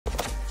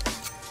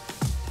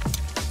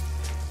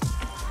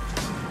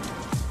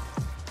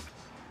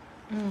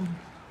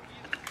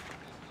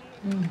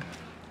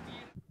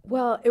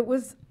Well, it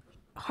was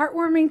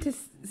heartwarming to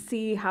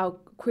see how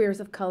queers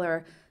of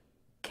color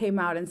came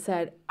out and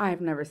said, I've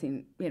never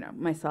seen,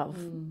 myself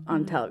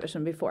on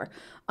television before.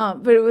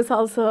 But it was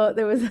also,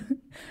 there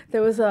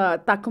was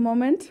a taco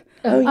moment.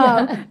 Oh,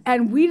 yeah.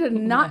 And we did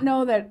not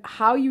know that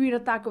how you eat a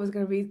taco was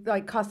going to be,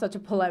 cause such a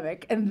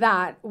polemic. And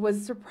that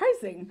was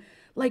surprising.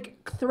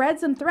 Like,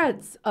 threads and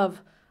threads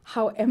of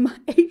how Emma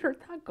ate her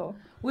taco.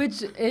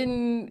 Which,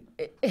 in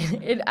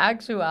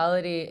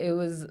actuality, there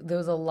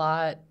was a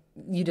lot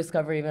you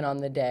discover even on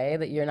the day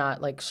that you're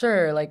not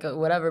sure,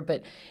 whatever,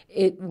 but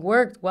it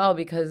worked well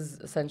because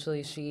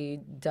essentially she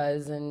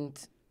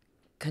doesn't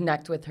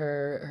connect with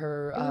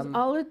her it was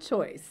all a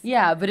choice.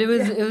 Yeah, but it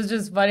was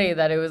just funny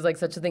that it was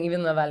such a thing.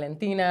 Even the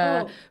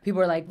Valentina, people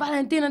were like,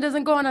 Valentina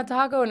doesn't go on a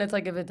taco, and it's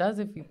if it does,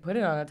 if you put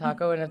it on a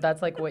taco, and if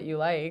that's what you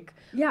like.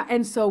 Yeah,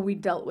 and so we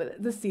dealt with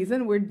it this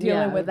season. We're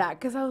dealing with that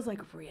because I was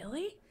like,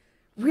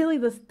 really,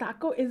 this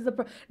taco is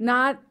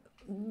not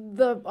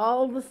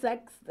all the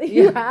sex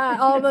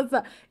all the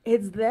stuff.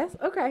 It's this.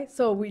 Okay,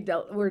 so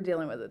we're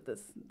dealing with it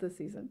this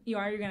season.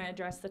 You're gonna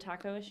address the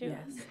taco issue?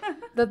 Yes.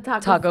 The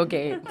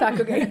Tacogate.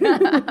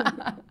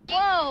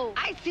 Whoa!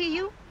 I see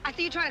you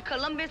trying to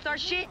Columbus our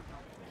shit.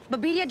 But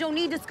Vida don't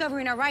need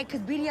discovering our right,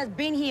 because Vida's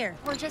been here.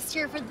 We're just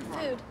here for the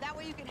food. That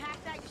way you can hack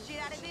that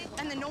shit out of it,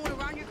 and then no one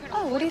around you can...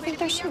 Oh, what do you think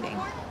they're shooting?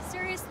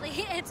 Seriously,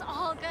 it's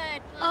all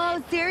good.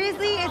 Oh,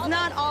 seriously? It's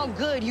not all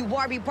good, you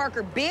Warby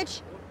Parker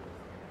bitch.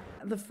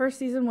 The first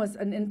season was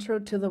an intro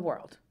to the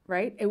world,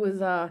 right? It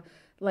was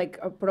like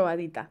a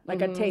probadita,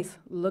 like a taste.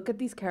 Look at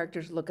these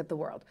characters, look at the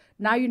world.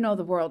 Now you know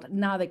the world,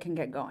 now they can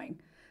get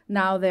going.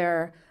 Now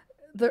they're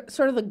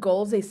sort of the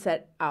goals they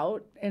set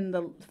out in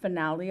the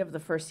finale of the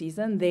first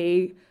season,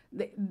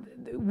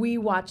 we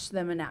watched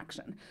them in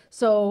action.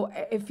 So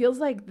it feels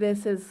like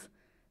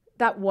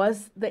that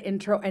was the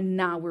intro, and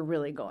now we're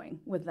really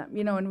going with them.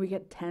 And we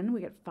get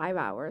 5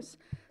 hours.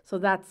 So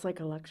that's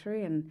like a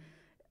luxury, and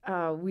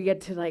we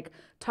get to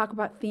talk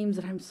about themes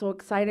that I'm so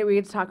excited. We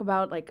get to talk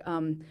about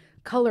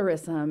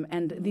colorism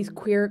and these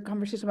queer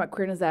conversations about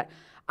queerness that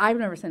I've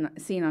never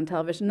seen on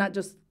television, not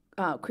just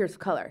queers of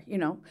color,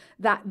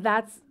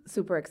 that's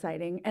super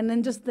exciting. And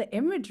then just the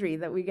imagery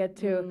that we get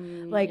to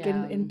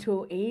in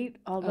 208,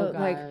 all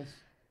the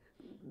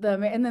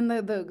and then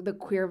the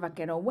queer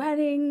vaquero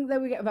wedding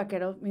that we get.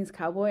 Vaquero means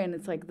cowboy, and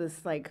it's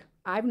this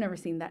I've never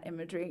seen that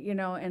imagery,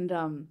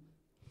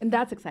 and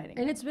that's exciting.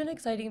 And it's been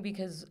exciting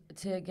because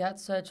to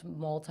get such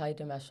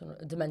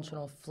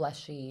multi-dimensional,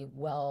 fleshy,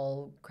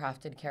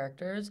 well-crafted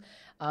characters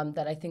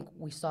that I think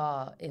we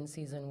saw in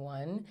season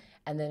 1,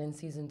 and then in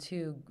season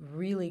 2,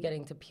 really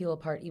getting to peel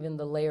apart even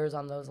the layers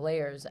on those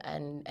layers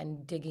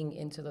and digging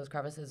into those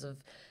crevices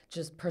of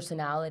just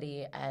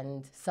personality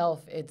and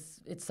self.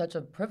 It's such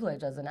a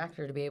privilege as an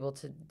actor to be able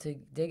to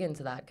dig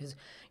into that, because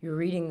you're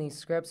reading these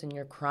scripts and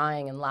you're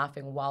crying and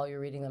laughing while you're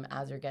reading them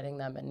as you're getting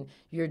them, and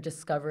you're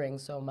discovering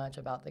so much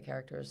about the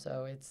characters.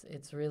 So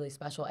it's really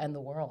special, and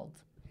the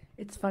world.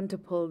 It's fun to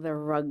pull the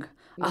rug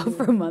out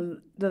from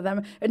under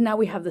them. And now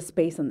we have the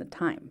space and the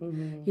time,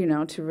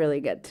 to really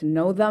get to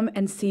know them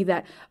and see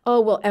that,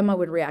 Emma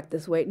would react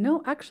this way.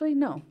 No, actually,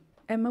 no.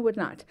 Emma would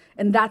not.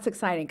 And that's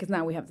exciting because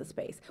now we have the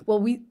space.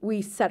 Well,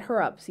 we set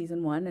her up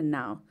season 1, and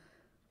now,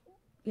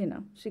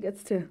 she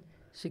gets to...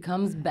 She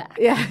comes back.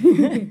 Yeah.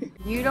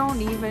 You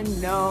don't even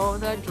know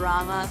the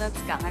drama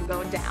that's gonna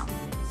go down.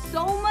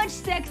 So much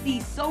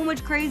sexy, so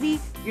much crazy,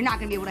 you're not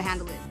gonna be able to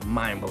handle it.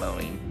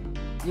 Mind-blowing.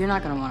 You're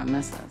not gonna wanna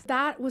miss this.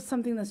 That was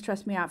something that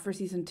stressed me out for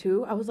season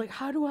 2. I was like,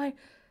 how do I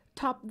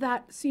top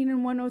that scene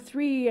in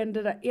 103?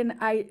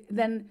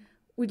 Then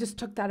we just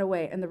took that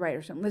away in the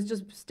writer's room. Let's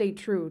just stay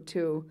true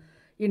to,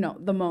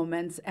 the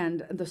moments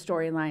and the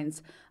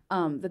storylines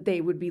that they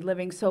would be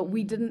living. So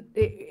we didn't,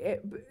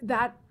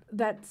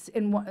 that's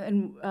in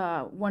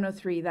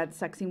 103, that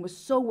sex scene was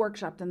so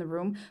workshopped in the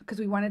room because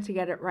we wanted to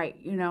get it right,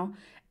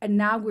 And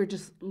now we're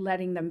just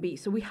letting them be.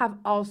 So we have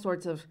all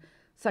sorts of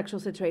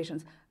sexual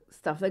situations,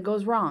 stuff that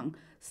goes wrong,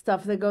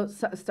 stuff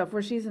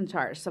where she's in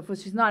charge, stuff where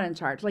she's not in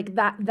charge.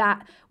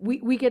 That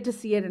we get to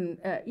see it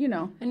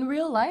in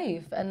real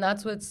life. And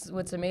that's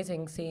what's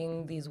amazing,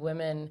 seeing these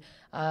women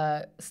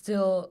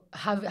still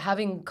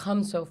having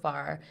come so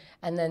far,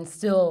 and then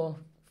still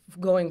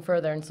going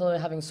further and still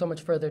having so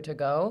much further to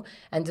go,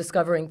 and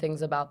discovering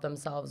things about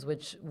themselves,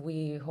 which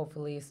we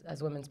hopefully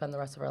as women spend the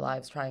rest of our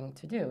lives trying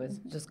to do, is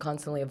just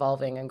constantly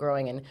evolving and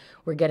growing, and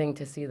we're getting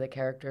to see the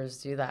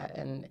characters do that.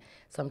 And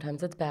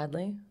sometimes it's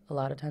badly, a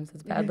lot of times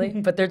it's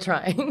badly, but they're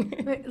trying.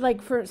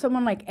 For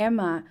someone like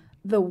Emma,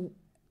 the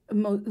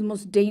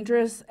most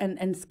dangerous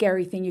and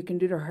scary thing you can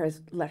do to her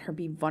is let her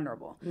be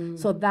vulnerable.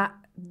 So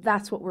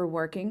that's what we're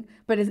working,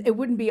 but it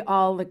wouldn't be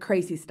all the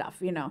crazy stuff,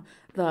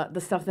 the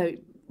stuff that,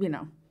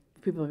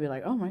 people would be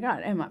like, oh my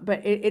God, Emma.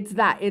 But it's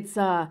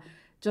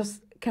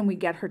just, can we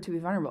get her to be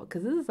vulnerable?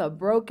 Because this is a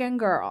broken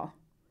girl.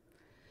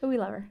 But we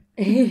love her.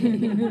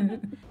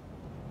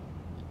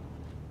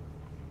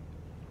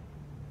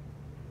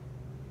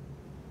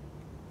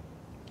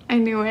 I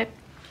knew it.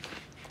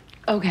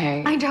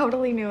 Okay. I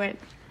totally knew it.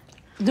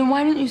 Then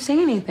why didn't you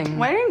say anything?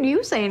 Why didn't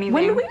you say anything?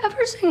 When did we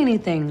ever say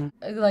anything?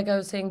 Like I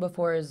was saying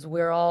before, is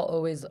we're all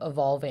always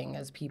evolving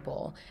as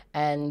people.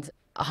 And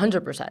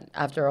 100%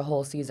 after a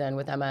whole season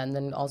with Emma, and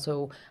then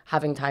also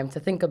having time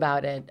to think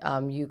about it,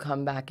 you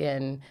come back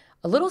in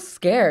a little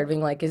scared,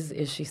 being like,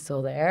 is she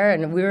still there?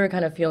 And we were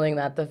kind of feeling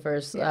that the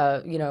first,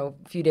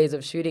 few days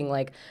of shooting,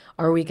 like,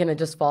 are we going to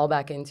just fall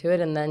back into it?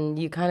 And then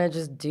you kind of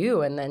just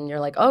do. And then you're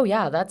like, oh,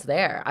 yeah, that's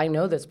there. I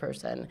know this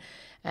person.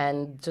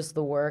 And just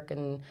the work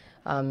and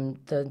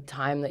the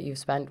time that you've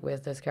spent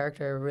with this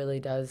character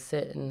really does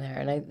sit in there.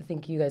 And I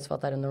think you guys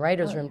felt that in the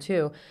writer's room,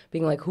 too,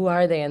 being like, who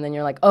are they? And then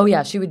you're like, oh,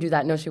 yeah, she would do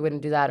that. No, she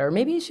wouldn't do that. Or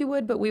maybe she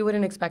would, but we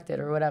wouldn't expect it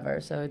or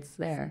whatever. So it's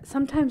there.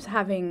 Sometimes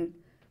having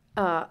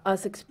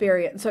us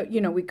experience, so,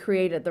 we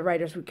created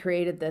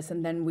this,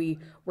 and then we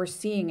were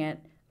seeing it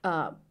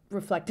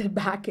reflected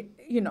back,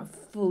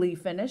 fully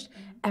finished.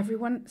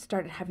 Everyone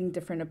started having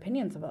different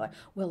opinions of it. Like,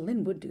 well,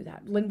 Lynn would do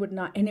that. Lynn would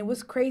not. And it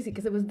was crazy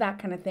because it was that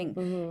kind of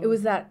thing. It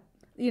was that,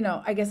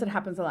 I guess it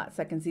happens a lot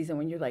second season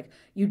when you're like,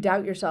 you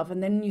doubt yourself,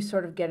 and then you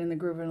sort of get in the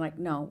groove and like,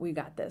 no, we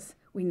got this.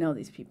 We know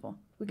these people.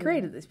 We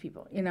created these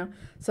people,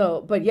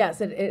 So, but yes,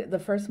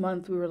 the first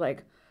month we were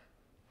like,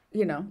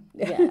 yeah.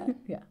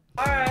 Yeah.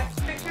 All right,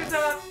 pictures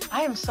up.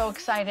 I am so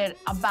excited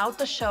about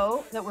the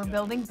show that we're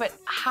building, but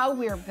how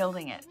we're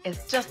building it is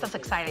just as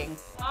exciting.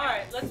 All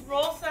right, let's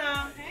roll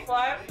sound.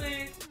 Quiet,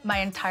 please. My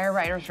entire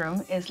writer's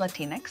room is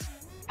Latinx.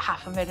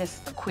 Half of it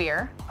is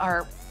queer.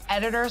 Our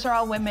editors are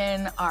all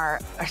women, our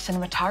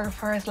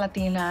cinematographer is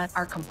Latina,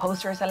 our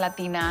composer is a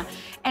Latina.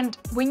 And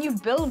when you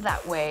build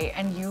that way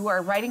and you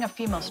are writing a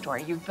female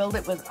story, you build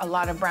it with a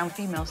lot of brown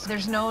females.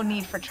 There's no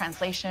need for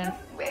translation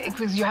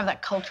because you have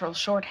that cultural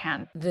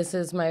shorthand. This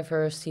is my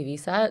first TV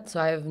set, so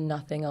I have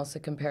nothing else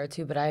to compare it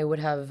to, but I would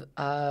have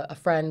a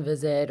friend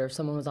visit or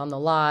someone was on the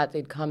lot,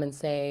 they'd come and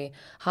say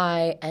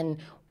hi, and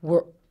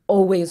we're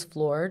always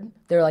floored.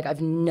 They're like,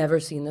 I've never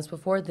seen this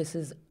before. This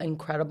is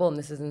incredible and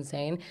this is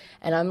insane.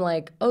 And I'm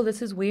like, oh,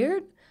 this is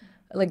weird?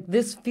 Like,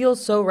 this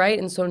feels so right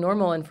and so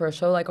normal. And for a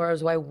show like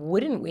ours, why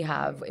wouldn't we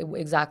have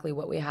exactly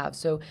what we have?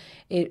 So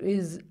it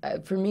is,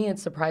 for me,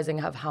 it's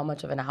surprising of how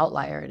much of an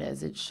outlier it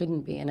is. It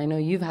shouldn't be. And I know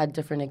you've had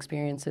different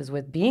experiences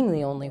with being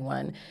the only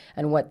one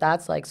and what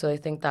that's like. So I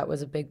think that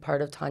was a big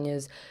part of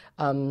Tanya's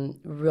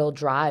real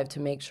drive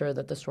to make sure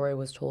that the story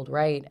was told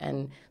right.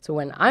 And so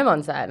when I'm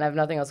on set and I have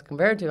nothing else to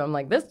compare it to, I'm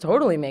like, this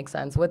totally makes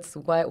sense. Why is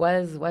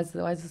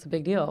this a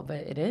big deal? But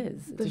it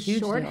is. It's a huge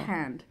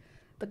shorthand. deal.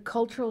 The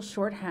cultural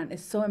shorthand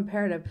is so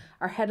imperative.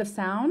 Our head of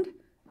sound,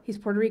 he's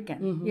Puerto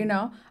Rican.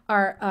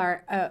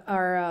 Our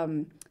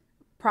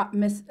prop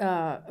miss.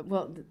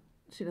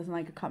 She doesn't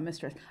like to call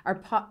mistress. Our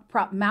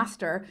prop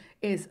master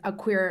is a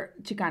queer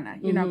Chicana.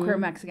 Queer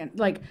Mexican.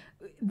 Like,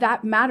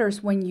 that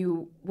matters when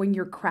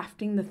you're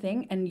crafting the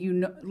thing, and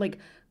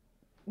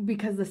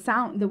because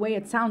the way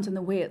it sounds and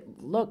the way it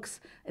looks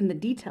and the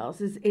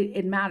details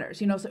it matters.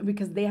 So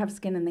because they have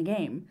skin in the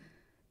game,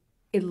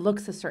 it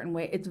looks a certain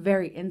way. It's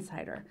very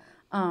insider.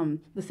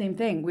 The same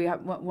thing. We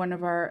have one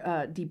of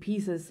our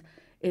DPs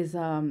is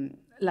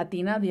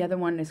Latina. The other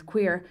one is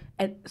queer,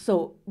 and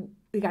so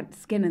we got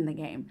skin in the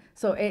game.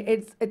 So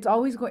it's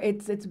always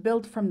it's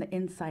built from the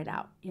inside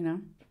out.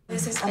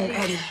 This is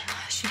Eddie.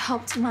 She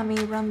helped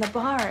Mommy run the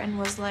bar and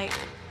was like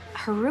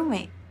her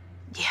roommate.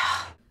 Yeah.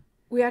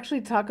 We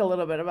actually talk a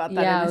little bit about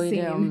that in the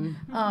scene.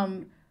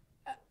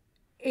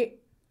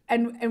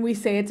 And we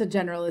say it's a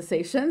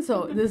generalization.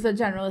 So this is a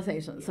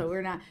generalization. Yes. So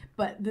we're not.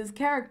 But this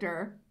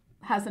character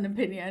has an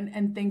opinion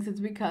and thinks it's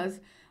because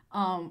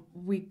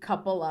we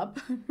couple up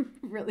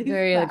really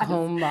very fast, like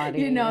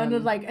homebody,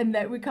 and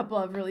that we couple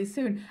up really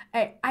soon.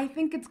 I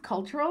think it's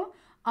cultural,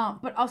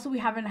 but also we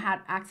haven't had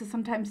access.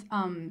 Sometimes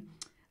femme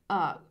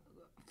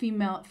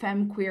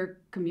queer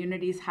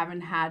communities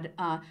haven't had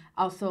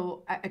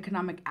also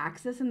economic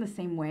access in the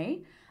same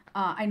way.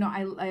 I know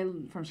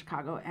I'm from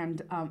Chicago,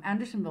 and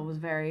Andersonville was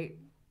very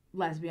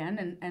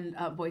lesbian, and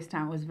Boys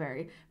Town was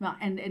very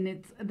and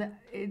it's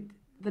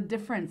the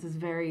difference is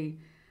very,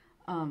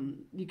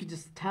 you could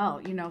just tell,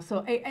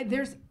 So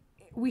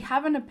we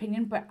have an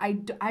opinion, but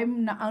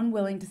I'm not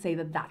unwilling to say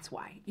that that's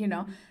why,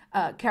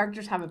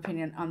 Characters have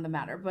opinion on the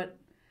matter, but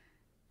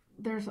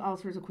there's all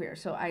sorts of queer.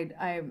 So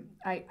I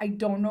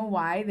don't know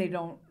why they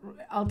don't.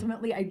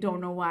 Ultimately, I don't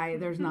know why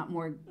there's not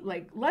more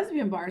like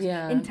lesbian bars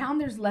in town.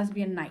 There's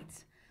lesbian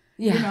nights.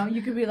 Yeah.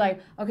 You could be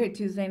like, okay,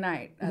 Tuesday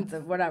night at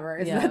the whatever.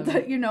 Is that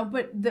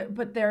the,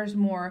 but there's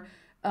more,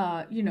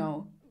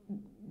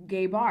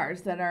 gay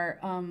bars that are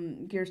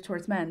geared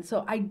towards men.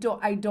 So I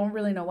don't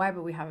really know why,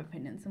 but we have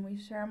opinions and we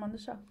share them on the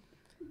show.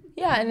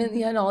 Yeah, and in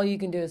the end, all you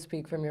can do is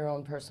speak from your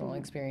own personal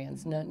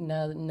experience.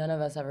 None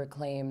of us ever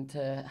claim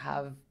to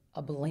have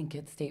a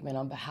blanket statement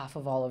on behalf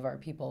of all of our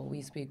people.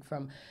 We speak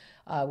from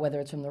whether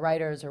it's from the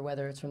writers or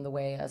whether it's from the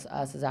way us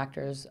as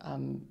actors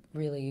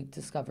really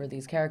discover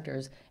these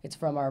characters. It's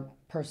from our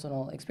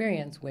personal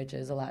experience, which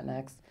is a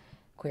Latinx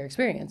queer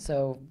experience.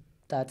 So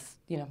that's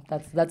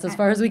as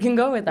far as we can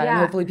go with that. And Yeah.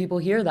 hopefully people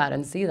hear that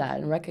and see that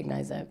and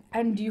recognize it.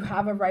 And you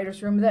have a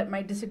writer's room that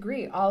might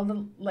disagree. All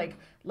the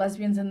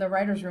lesbians in the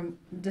writer's room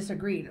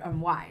disagreed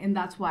on why. And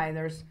that's why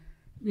there's,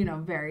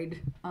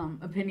 varied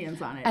opinions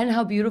on it. And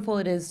how beautiful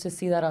it is to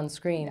see that on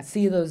screen,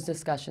 see those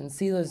discussions,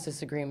 see those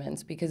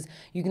disagreements, because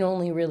you can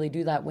only really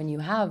do that when you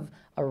have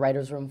a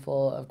writer's room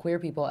full of queer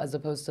people as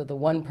opposed to the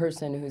one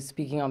person who's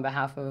speaking on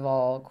behalf of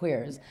all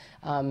queers.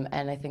 And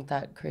I think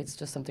that creates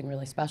just something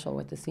really special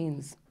with the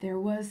scenes. There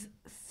was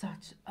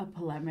such a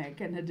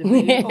polemic and a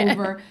debate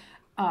over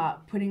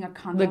putting a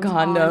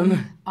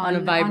condom, on a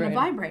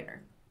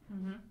vibrator.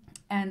 Mm-hmm.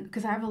 And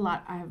because I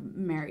have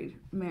married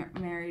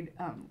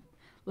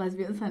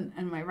lesbians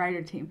and my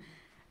writer team.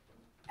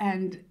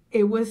 And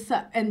it was,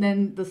 and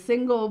then the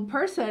single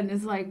person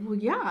is like, well,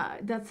 yeah,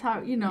 that's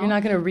how, You're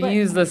not going to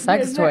reuse the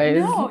sex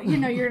toys. No,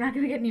 you're not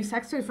going to get new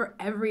sex toys for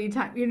every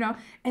time,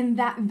 And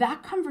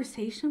that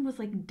conversation was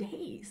like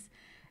days.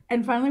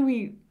 And finally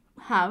we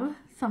have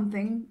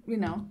something,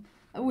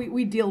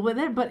 we deal with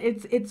it. But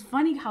it's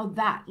funny how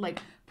that,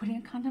 putting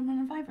a condom on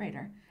a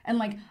vibrator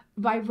and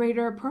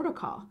vibrator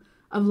protocol.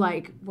 Of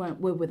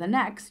with an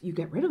ex, you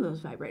get rid of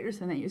those vibrators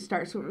and then you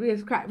start to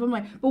describe. I'm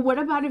like, but what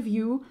about if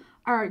you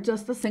are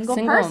just a single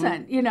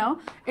person?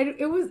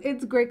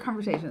 It's great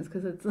conversations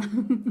because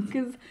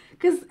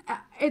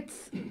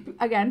it's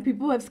again,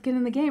 people have skin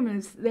in the game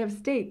and they have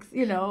stakes,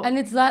 And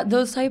it's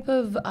those type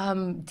of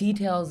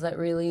details that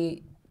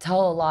really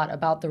tell a lot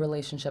about the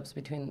relationships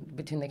between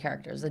the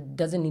characters. It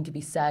doesn't need to be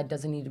said,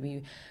 doesn't need to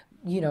be,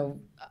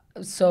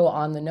 so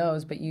on the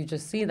nose, but you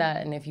just see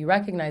that, and if you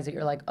recognize it,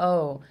 you're like,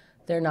 oh,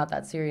 they're not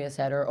that serious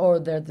yet, or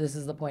this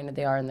is the point that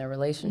they are in their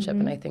relationship.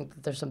 Mm-hmm. And I think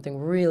that there's something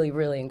really,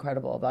 really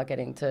incredible about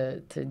getting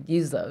to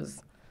use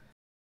those.